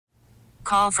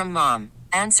Call from mom.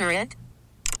 Answer it.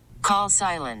 Call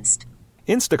silenced.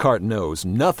 Instacart knows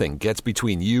nothing gets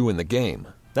between you and the game.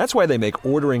 That's why they make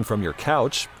ordering from your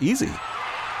couch easy.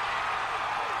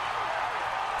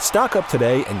 Stock up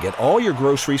today and get all your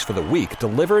groceries for the week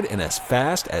delivered in as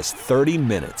fast as 30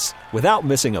 minutes without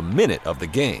missing a minute of the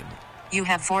game. You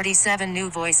have 47 new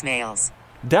voicemails.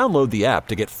 Download the app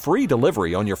to get free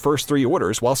delivery on your first 3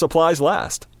 orders while supplies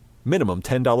last. Minimum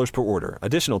 $10 per order.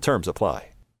 Additional terms apply.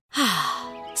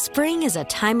 Spring is a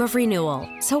time of renewal,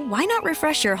 so why not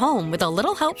refresh your home with a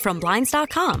little help from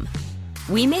Blinds.com?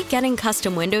 We make getting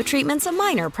custom window treatments a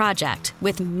minor project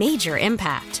with major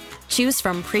impact. Choose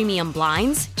from premium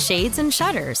blinds, shades, and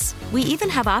shutters. We even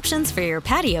have options for your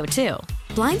patio, too.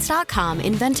 Blinds.com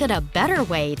invented a better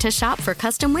way to shop for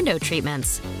custom window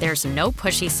treatments. There's no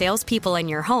pushy salespeople in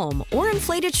your home or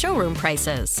inflated showroom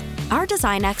prices. Our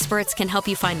design experts can help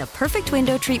you find the perfect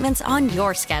window treatments on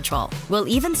your schedule. We'll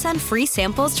even send free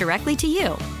samples directly to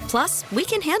you. Plus, we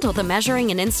can handle the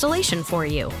measuring and installation for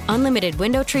you. Unlimited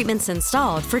window treatments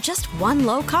installed for just one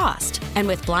low cost. And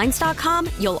with Blinds.com,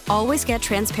 you'll always get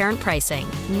transparent pricing.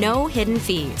 No hidden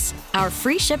fees. Our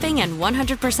free shipping and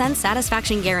 100%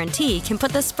 satisfaction guarantee can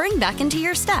put the spring back into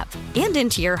your step and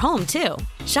into your home, too.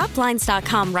 Shop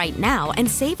Blinds.com right now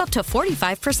and save up to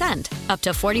 45%. Up to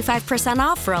 45%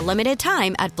 off for a limited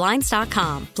time at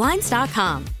Blinds.com.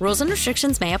 Blinds.com. Rules and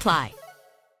restrictions may apply.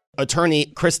 Attorney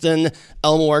Kristen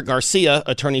Elmore Garcia,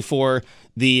 attorney for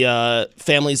the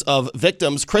families of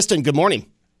victims. Kristen, good morning.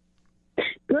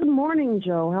 Good morning,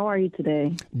 Joe. How are you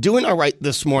today? Doing all right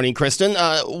this morning, Kristen.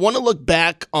 Want to look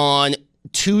back on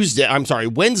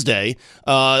Wednesday,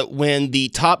 when the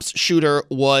Tops shooter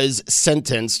was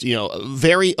sentenced.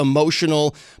 Very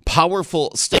emotional,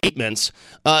 powerful statements.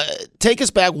 Take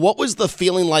us back. What was the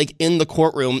feeling like in the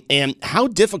courtroom, and how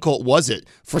difficult was it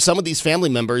for some of these family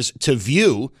members to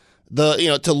view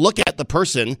to look at the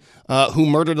person who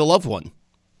murdered a loved one?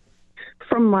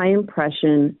 From my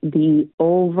impression, the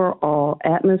overall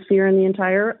atmosphere in the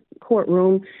entire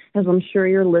courtroom, as I'm sure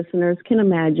your listeners can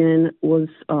imagine, was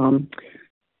of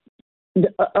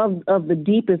the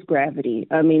deepest gravity.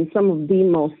 I mean, some of the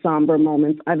most somber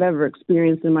moments I've ever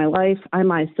experienced in my life. I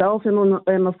myself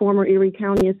am a former Erie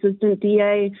County Assistant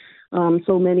DA,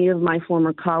 so many of my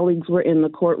former colleagues were in the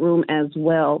courtroom as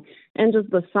well. And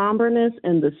just the somberness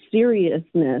and the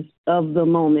seriousness of the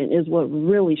moment is what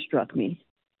really struck me.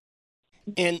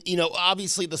 And,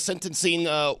 obviously the sentencing,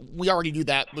 we already knew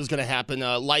that was going to happen,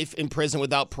 life in prison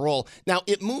without parole. Now,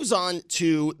 it moves on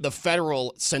to the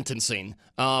federal sentencing,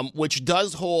 which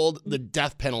does hold the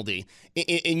death penalty.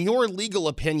 In your legal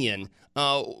opinion,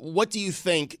 what do you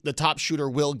think the Tops shooter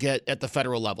will get at the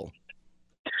federal level?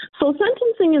 So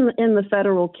sentencing in the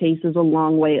federal case is a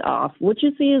long way off. What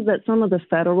you see is that some of the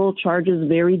federal charges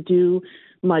do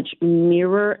much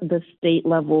mirror the state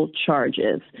level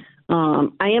charges.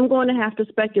 I am going to have to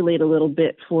speculate a little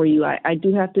bit for you. I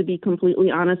do have to be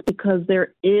completely honest because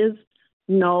there is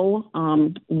no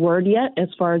word yet as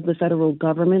far as the federal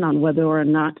government on whether or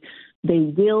not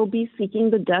they will be seeking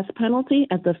the death penalty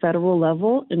at the federal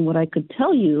level. And what I could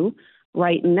tell you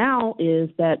right now is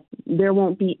that there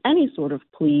won't be any sort of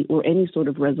plea or any sort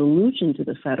of resolution to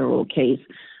the federal case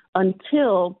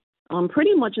until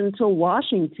pretty much until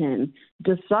Washington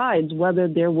decides whether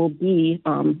there will be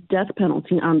death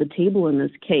penalty on the table in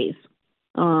this case.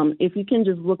 If you can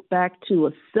just look back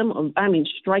to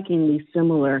strikingly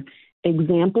similar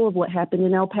example of what happened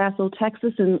in El Paso,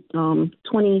 Texas in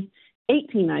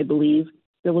 2018, I believe,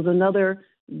 there was another,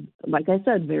 like I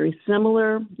said, very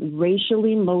similar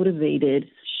racially motivated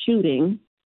shooting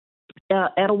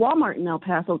at a Walmart in El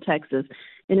Paso, Texas.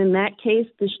 And in that case,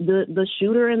 the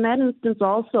shooter in that instance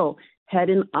also had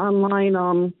an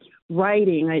online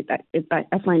writing. I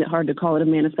find it hard to call it a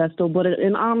manifesto, but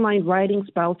an online writing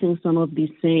spouting some of the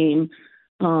same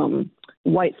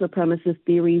white supremacist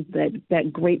theories,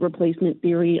 that great replacement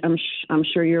theory I'm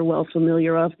sure you're well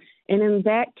familiar of. And in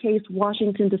that case,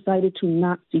 Washington decided to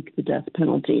not seek the death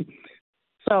penalty.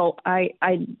 So I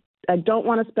don't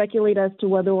want to speculate as to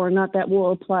whether or not that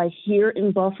will apply here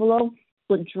in Buffalo.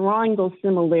 But drawing those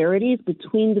similarities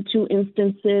between the two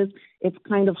instances, it's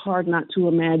kind of hard not to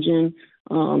imagine,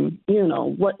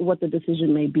 what the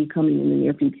decision may be coming in the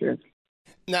near future.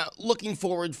 Now, looking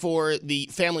forward for the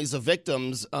families of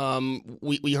victims,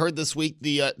 we heard this week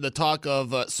the talk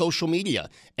of social media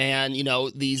and,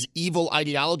 these evil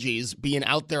ideologies being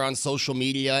out there on social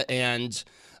media and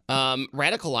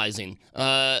radicalizing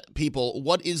people.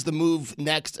 What is the move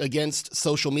next against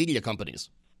social media companies?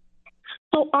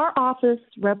 So our office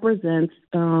represents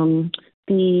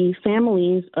the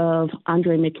families of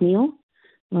Andre McNeil,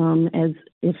 as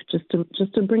if just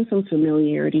to bring some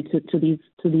familiarity to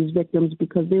these victims,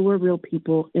 because they were real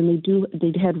people and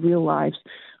they had real lives.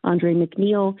 Andre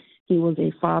McNeil, he was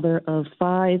a father of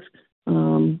 5.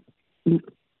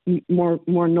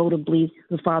 More notably,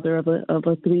 the father of a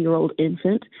 3-year-old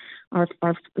infant. Our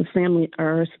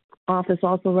office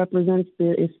also represents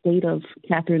the estate of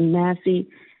Catherine Massey,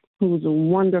 who was a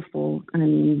wonderful,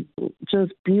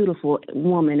 just beautiful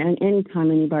woman. And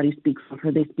anytime anybody speaks of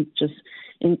her, they speak just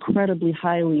incredibly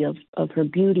highly of her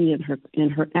beauty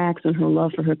and her acts and her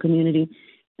love for her community,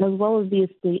 as well as the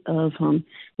estate of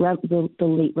the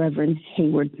late Reverend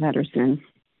Hayward Patterson,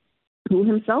 who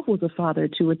himself was a father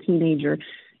to a teenager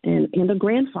and a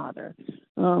grandfather.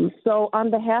 So on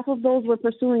behalf of those, we're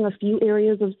pursuing a few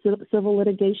areas of civil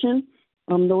litigation.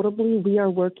 Notably, we are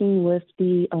working with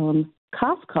the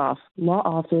Koskoff Law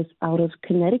Office out of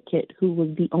Connecticut, who was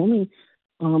the only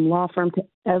law firm to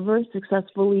ever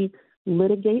successfully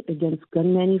litigate against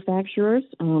gun manufacturers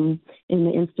in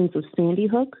the instance of Sandy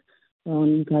Hook.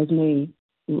 You guys may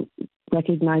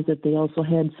recognize that they also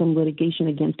had some litigation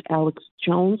against Alex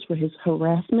Jones for his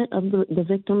harassment of the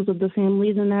victims of the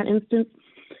families in that instance.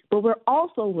 But we're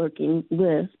also working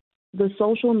with the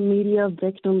Social Media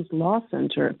Victims Law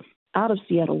Center out of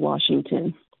Seattle,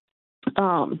 Washington,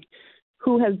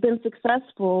 who has been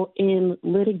successful in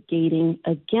litigating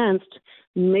against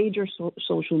major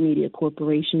social media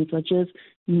corporations such as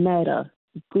Meta,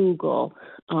 Google,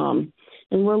 and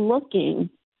we're looking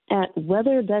at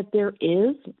whether that there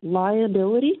is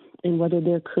liability and whether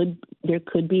there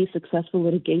could be successful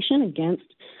litigation against,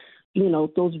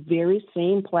 those very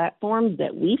same platforms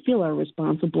that we feel are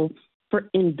responsible for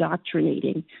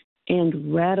indoctrinating and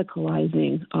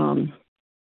radicalizing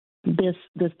this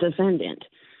defendant,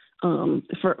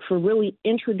 for really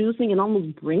introducing and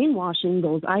almost brainwashing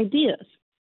those ideas.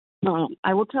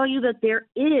 I will tell you that there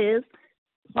is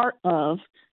part of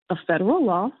a federal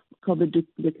law called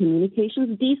the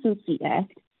Communications Decency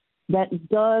Act that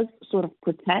does sort of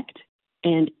protect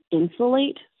and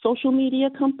insulate social media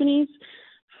companies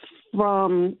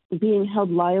from being held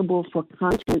liable for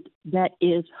content that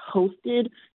is hosted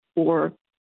or,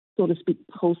 so to speak,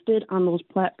 posted on those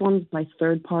platforms by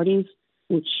third parties,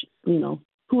 which,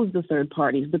 who's the third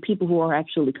parties? The people who are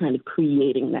actually kind of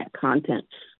creating that content.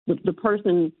 The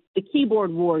person, the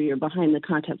keyboard warrior behind the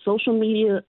content. Social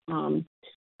media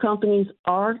companies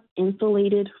are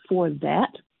insulated for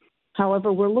that.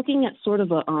 However, we're looking at sort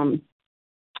of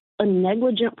a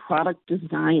negligent product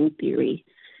design theory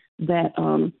that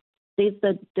states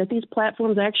that these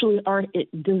platforms actually are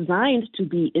designed to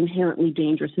be inherently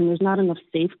dangerous, and there's not enough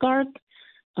safeguards.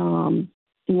 And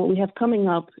what we have coming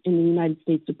up in the United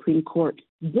States Supreme Court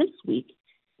this week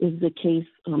is the case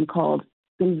called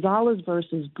Gonzalez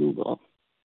versus Google.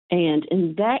 And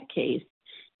in that case,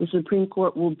 the Supreme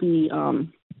Court will be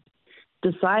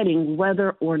deciding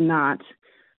whether or not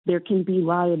there can be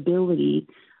liability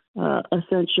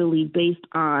essentially based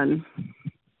on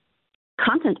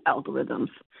content algorithms,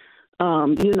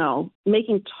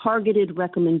 making targeted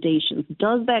recommendations.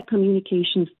 Does that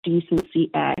Communications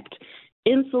Decency Act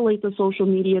insulate the social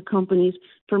media companies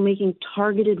for making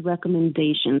targeted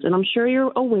recommendations? And I'm sure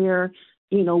you're aware,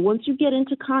 once you get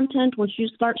into content, once you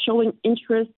start showing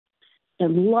interest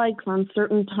and likes on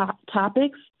certain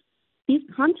topics, these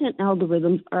content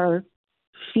algorithms are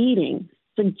feeding,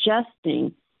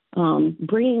 suggesting,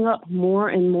 bringing up more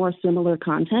and more similar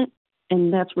content,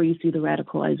 and that's where you see the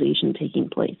radicalization taking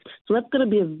place. So that's going to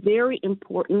be a very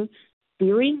important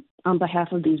theory on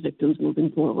behalf of these victims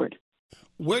moving forward.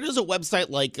 Where does a website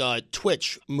like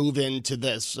Twitch move into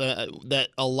this that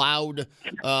allowed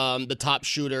the top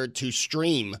shooter to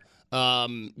stream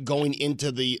going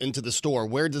into the store?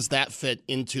 Where does that fit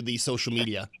into the social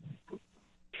media?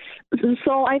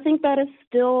 So I think that is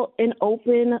still an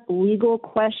open legal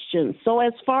question. So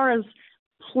as far as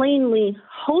plainly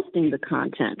hosting the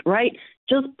content, right,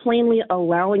 just plainly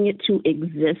allowing it to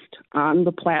exist on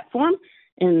the platform,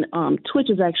 and Twitch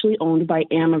is actually owned by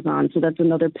Amazon, so that's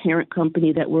another parent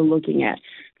company that we're looking at.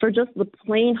 For just the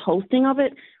plain hosting of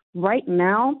it, right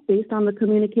now, based on the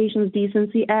Communications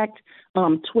Decency Act,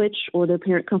 Twitch or their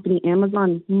parent company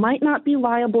Amazon might not be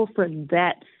liable for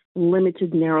that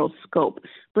limited, narrow scope.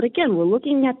 But again, we're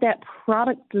looking at that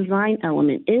product design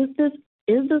element. Is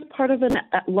this part of a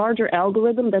larger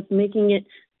algorithm that's making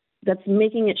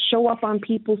it show up on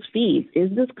people's feeds? Is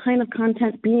this kind of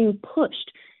content being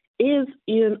pushed?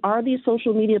 Are these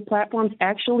social media platforms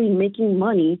actually making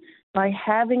money by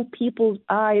having people's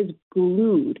eyes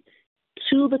glued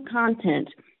to the content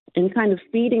and kind of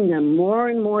feeding them more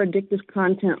and more addictive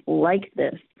content like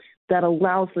this that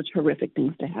allows such horrific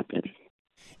things to happen?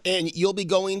 And you'll be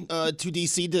going to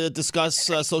D.C. to discuss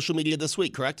social media this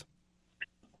week, correct?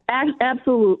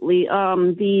 Absolutely.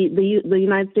 The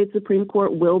United States Supreme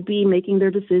Court will be making their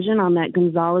decision on that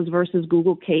Gonzalez versus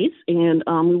Google case, and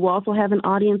we will also have an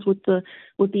audience with the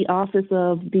Office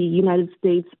of the United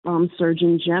States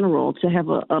Surgeon General to have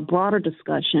a broader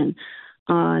discussion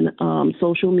on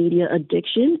social media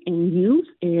addiction and use,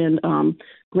 and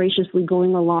graciously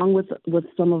going along with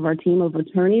some of our team of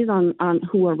attorneys on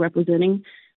who are representing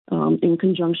in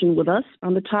conjunction with us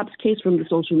on the TOPS case from the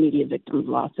Social Media Victims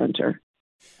Law Center.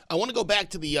 I want to go back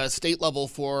to the state level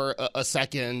for a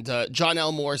second. John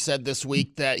Elmore said this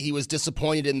week that he was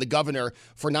disappointed in the governor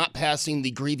for not passing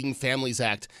the Grieving Families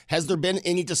Act. Has there been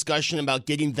any discussion about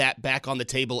getting that back on the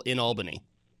table in Albany?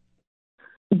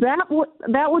 That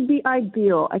would be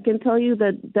ideal. I can tell you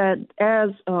that as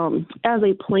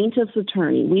a plaintiff's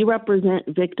attorney, we represent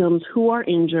victims who are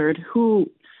injured, who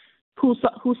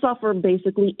suffer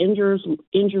basically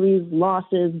injuries,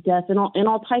 losses, death, and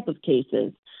all type of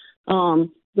cases.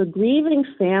 The Grieving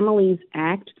Families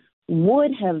Act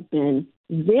would have been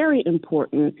very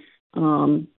important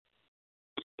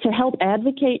to help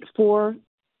advocate for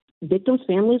victims'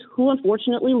 families who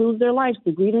unfortunately lose their lives.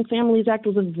 The Grieving Families Act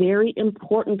was a very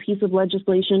important piece of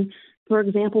legislation. For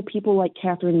example, people like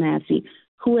Catherine Massey,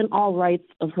 who in all rights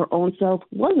of her own self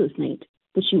was a saint,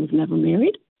 but she was never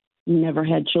married, never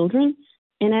had children,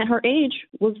 and at her age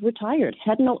was retired,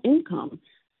 had no income.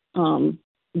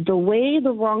 The way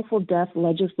the wrongful death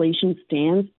legislation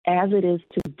stands as it is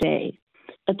today,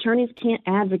 attorneys can't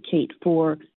advocate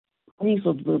for grief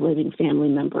of the living family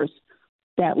members,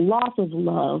 that loss of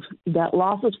love, that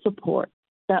loss of support,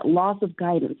 that loss of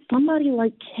guidance. Somebody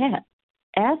like Kat,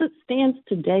 as it stands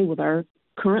today with our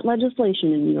current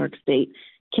legislation in New York State,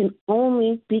 can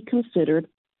only be considered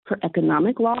for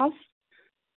economic loss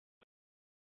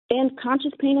and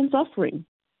conscious pain and suffering.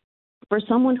 For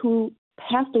someone who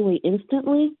passed away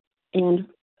instantly, and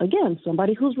again,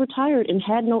 somebody who's retired and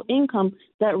had no income,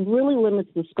 that really limits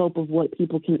the scope of what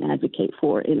people can advocate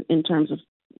for in terms of,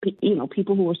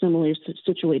 people who are similarly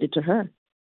situated to her.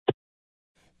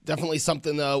 Definitely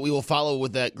something we will follow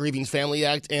with that Grieving Family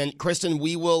Act. And Kristen,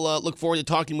 we will look forward to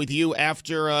talking with you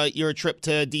after your trip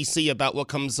to D.C. about what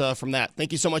comes from that.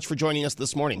 Thank you so much for joining us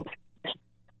this morning.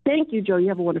 Thank you, Joe. You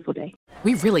have a wonderful day.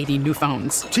 We really need new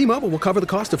phones. T-Mobile will cover the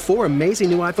cost of 4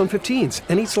 amazing new iPhone 15s,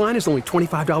 and each line is only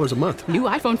 $25 a month. New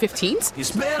iPhone 15s?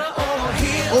 It's better over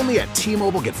here. Only at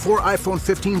T-Mobile, get 4 iPhone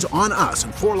 15s on us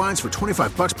and 4 lines for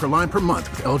 $25 per line per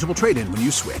month with eligible trade-in when you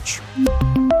switch.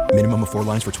 Minimum of 4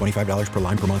 lines for $25 per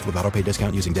line per month with autopay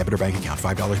discount using debit or bank account.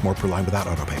 $5 more per line without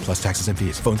autopay, plus taxes and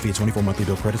fees. Phone fee at 24 monthly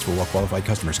bill credits for well-qualified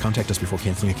customers. Contact us before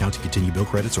canceling account to continue bill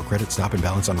credits or credit stop and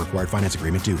balance on required finance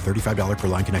agreement due. $35 per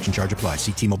line connection charge applies.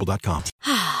 See T-Mobile.com.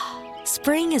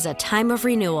 Spring is a time of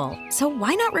renewal, so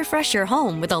why not refresh your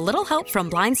home with a little help from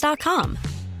Blinds.com?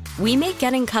 We make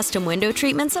getting custom window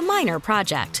treatments a minor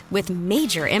project with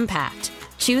major impact.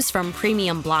 Choose from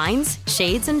premium blinds,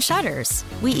 shades, and shutters.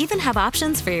 We even have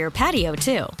options for your patio,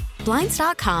 too.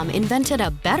 Blinds.com invented a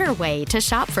better way to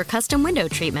shop for custom window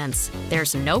treatments.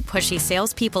 There's no pushy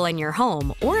salespeople in your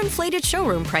home or inflated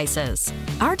showroom prices.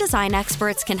 Our design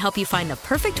experts can help you find the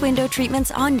perfect window treatments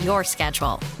on your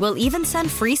schedule. We'll even send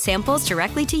free samples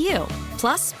directly to you.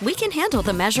 Plus, we can handle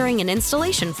the measuring and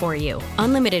installation for you.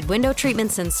 Unlimited window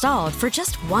treatments installed for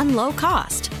just one low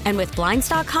cost. And with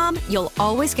Blinds.com, you'll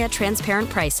always get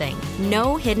transparent pricing.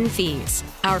 No hidden fees.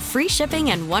 Our free shipping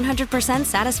and 100%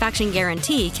 satisfaction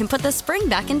guarantee can put the spring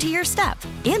back into your step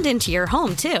and into your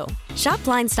home, too. Shop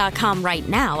Blinds.com right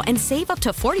now and save up to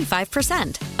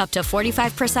 45%. Up to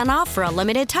 45% off for a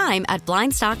limited time at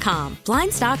Blinds.com.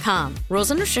 Blinds.com. Rules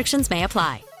and restrictions may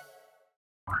apply.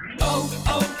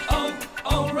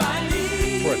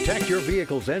 O'Reilly. Protect your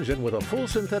vehicle's engine with a full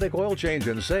synthetic oil change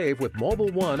and save with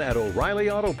Mobil 1 at O'Reilly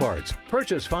Auto Parts.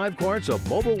 Purchase 5 quarts of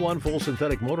Mobil 1 full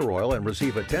synthetic motor oil and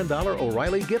receive a $10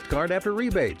 O'Reilly gift card after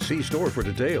rebate. See store for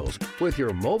details. With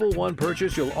your Mobil 1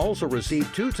 purchase, you'll also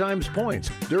receive 2 times points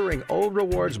during O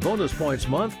Rewards Bonus Points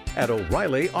Month at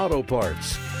O'Reilly Auto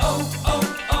Parts.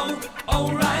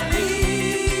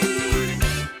 O'Reilly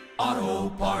Auto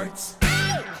Parts.